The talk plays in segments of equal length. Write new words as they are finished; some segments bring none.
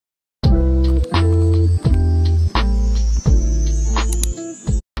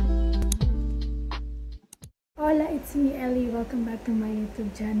Hey, welcome back to my YouTube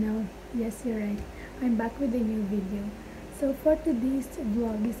channel. Yes, you're right. I'm back with a new video. So for today's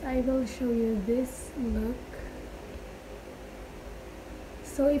vlog I will show you this look.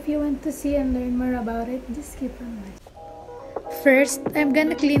 So if you want to see and learn more about it, just keep on watching. First, I'm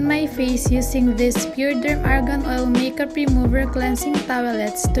gonna clean my face using this Pure Derm Argan Oil Makeup Remover Cleansing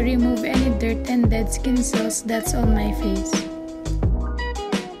Towelettes to remove any dirt and dead skin cells that's on my face.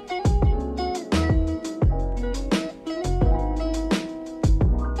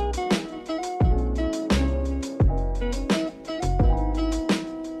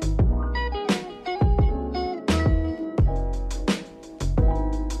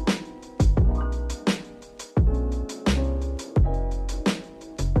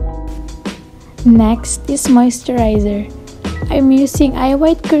 Next is moisturizer. I'm using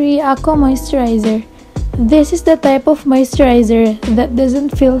𝘴𝘰𝘰𝘬𝘐 moisturizer. This is the type of moisturizer that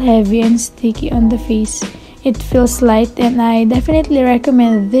doesn't feel heavy and sticky on the face. It feels light and I definitely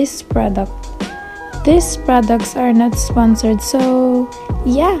recommend this product. These products are not sponsored, so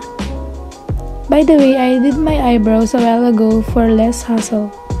yeah. By the way, I did my eyebrows a while ago for less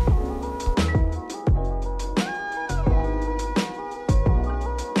hassle.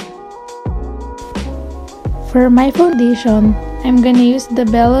 For my foundation, I'm gonna use the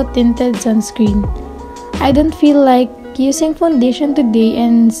𝘭𝘰𝘰𝘬𝘐 Tinted Sunscreen. I don't feel like using foundation today,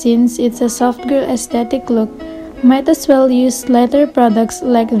 and since it's a soft girl aesthetic look, might as well use lighter products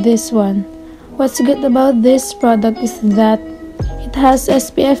like this one. What's good about this product is that it has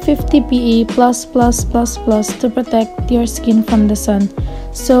SPF 50 PA++++ to protect your skin from the sun.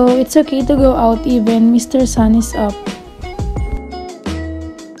 So it's okay to go out even Mr. Sun is up.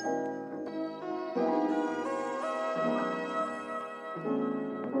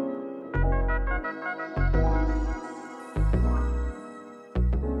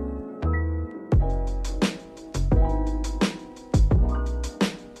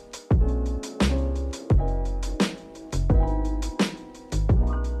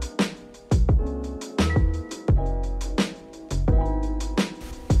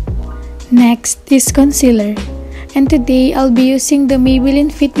 Next is concealer, and today I'll be using the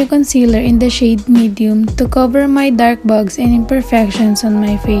Maybelline Fit Me Concealer in the shade Medium to cover my dark bugs and imperfections on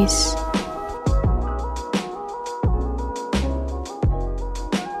my face.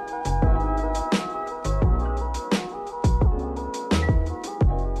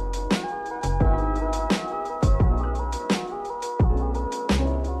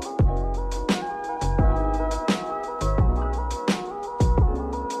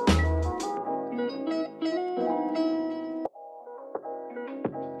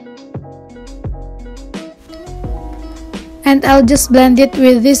 And I'll just blend it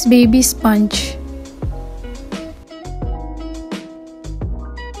with this baby sponge.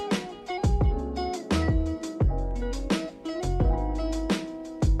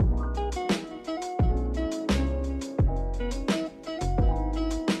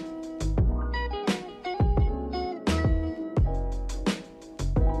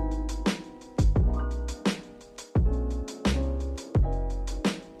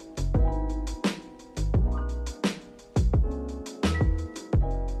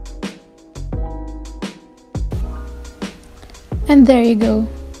 And there you go.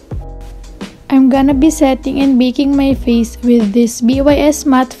 I'm gonna be setting and baking my face with this BYS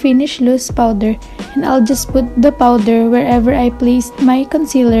Matte Finish Loose Powder, and I'll just put the powder wherever I placed my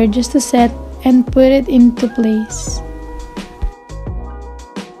concealer just to set and put it into place.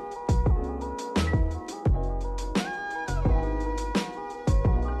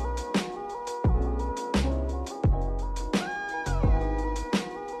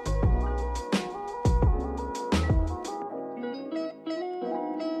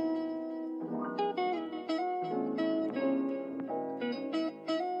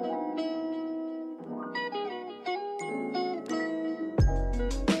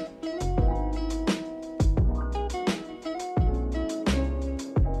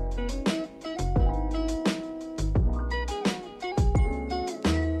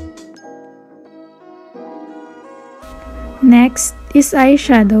 Next is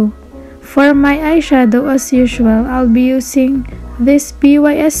eyeshadow. For my eyeshadow, as usual, I'll be using this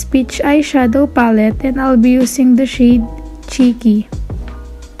BYS Peach eyeshadow palette, and I'll be using the shade Cheeky.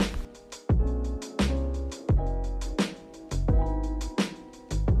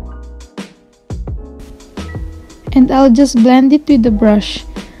 And I'll just blend it with the brush.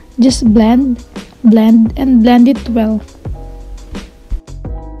 Just blend, blend, and blend it well.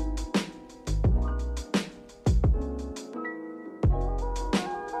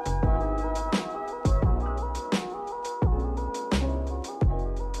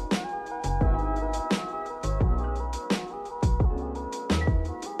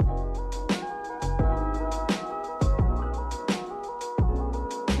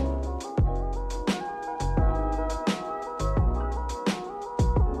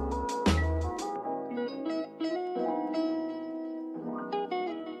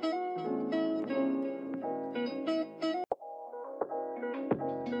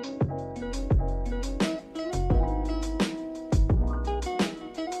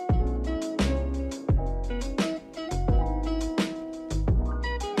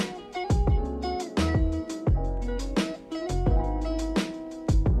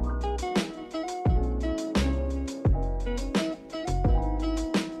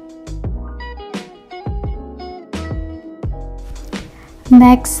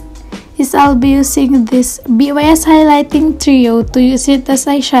 Next is I'll be using this BYS highlighting trio to use it as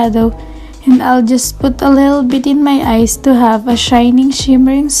eyeshadow, and I'll just put a little bit in my eyes to have a shining,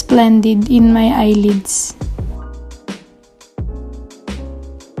 shimmering splendid in my eyelids.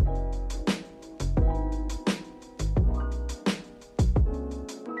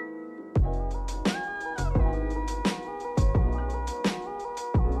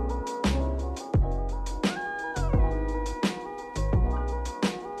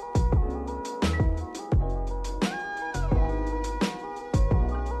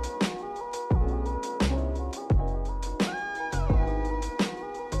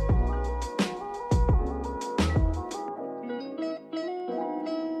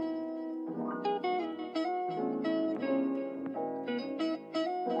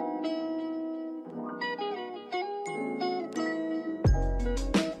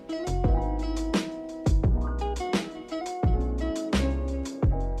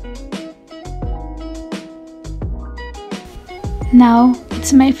 Now,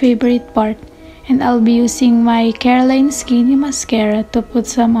 it's my favorite part, and I'll be using my 𝘴𝘰𝘧𝘵 Skinny Mascara to put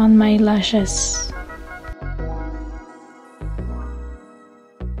some on my lashes.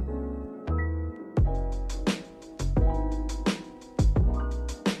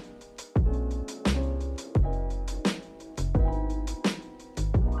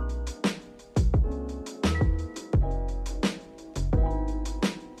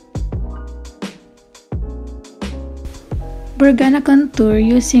 We're gonna contour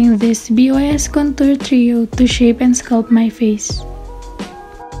using this BYS Contour Trio to shape and sculpt my face.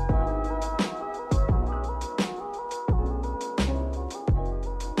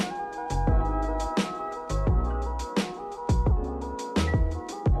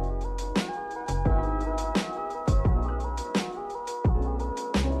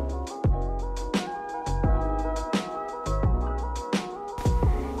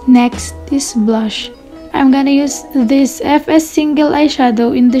 Next is blush. I'm gonna use this FS single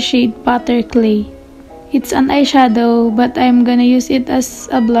eyeshadow in the shade Butter Clay. It's an eyeshadow, but I'm gonna use it as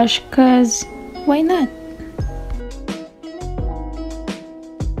a blush cause why not?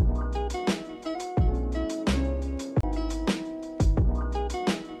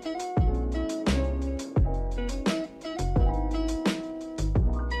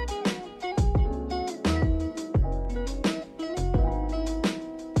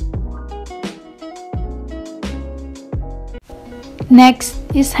 Next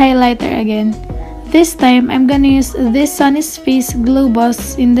is highlighter again. This time, I'm gonna use this Sunny's Face Glow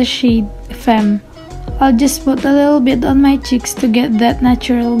Boss in the shade Femme. I'll just put a little bit on my cheeks to get that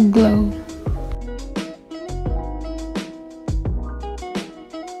natural glow.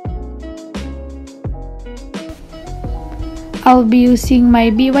 I'll be using my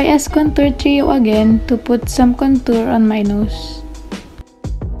BYS Contour Trio again to put some contour on my nose.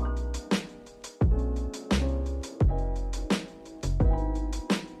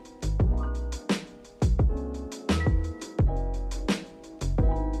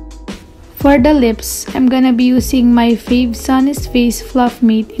 For the lips, I'm gonna be using my fave Sunny's Face Fluff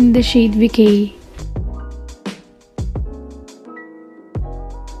Matte in the shade 𝘴𝘰𝘧𝘵.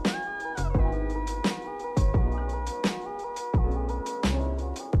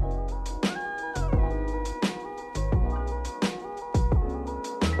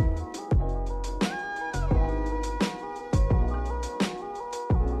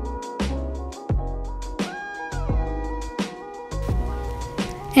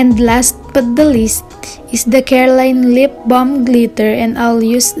 And last but the least is the 𝘴𝘰𝘧𝘵 Lip Balm Glitter, and I'll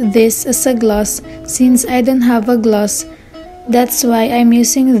use this as a gloss since I don't have a gloss. That's why I'm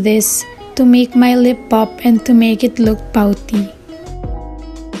using this to make my lip pop and to make it look pouty.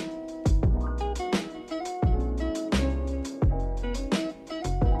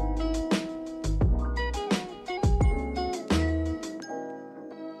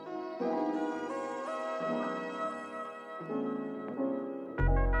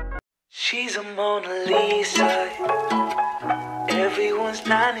 She's a Mona Lisa. Everyone's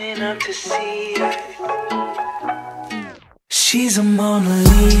lining up to see her. She's a Mona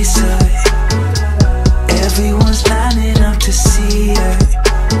Lisa. Everyone's lining up to see her.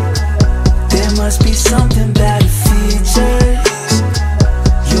 There must be something about her features.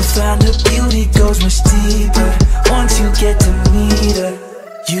 You'll find her beauty goes much deeper once you get to meet her.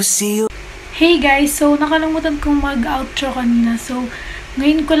 You see. Hey guys, so nakalimutan kong mag-outro kanina. So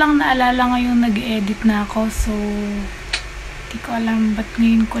ngayon ko lang naalala ngayong nag-edit na ako. So di ko alam ba't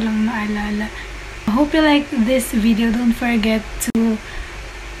ngayon ko lang naalala. I hope you like this video. Don't forget to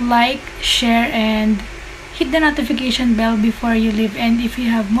like, share, and hit the notification bell before you leave. And if you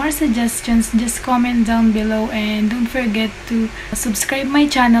have more suggestions, just comment down below. And don't forget to subscribe my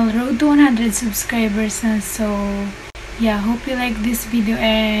channel, Road to 100 subscribers na. So yeah, hope you like this video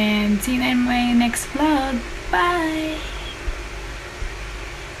and see you in my next vlog. Bye!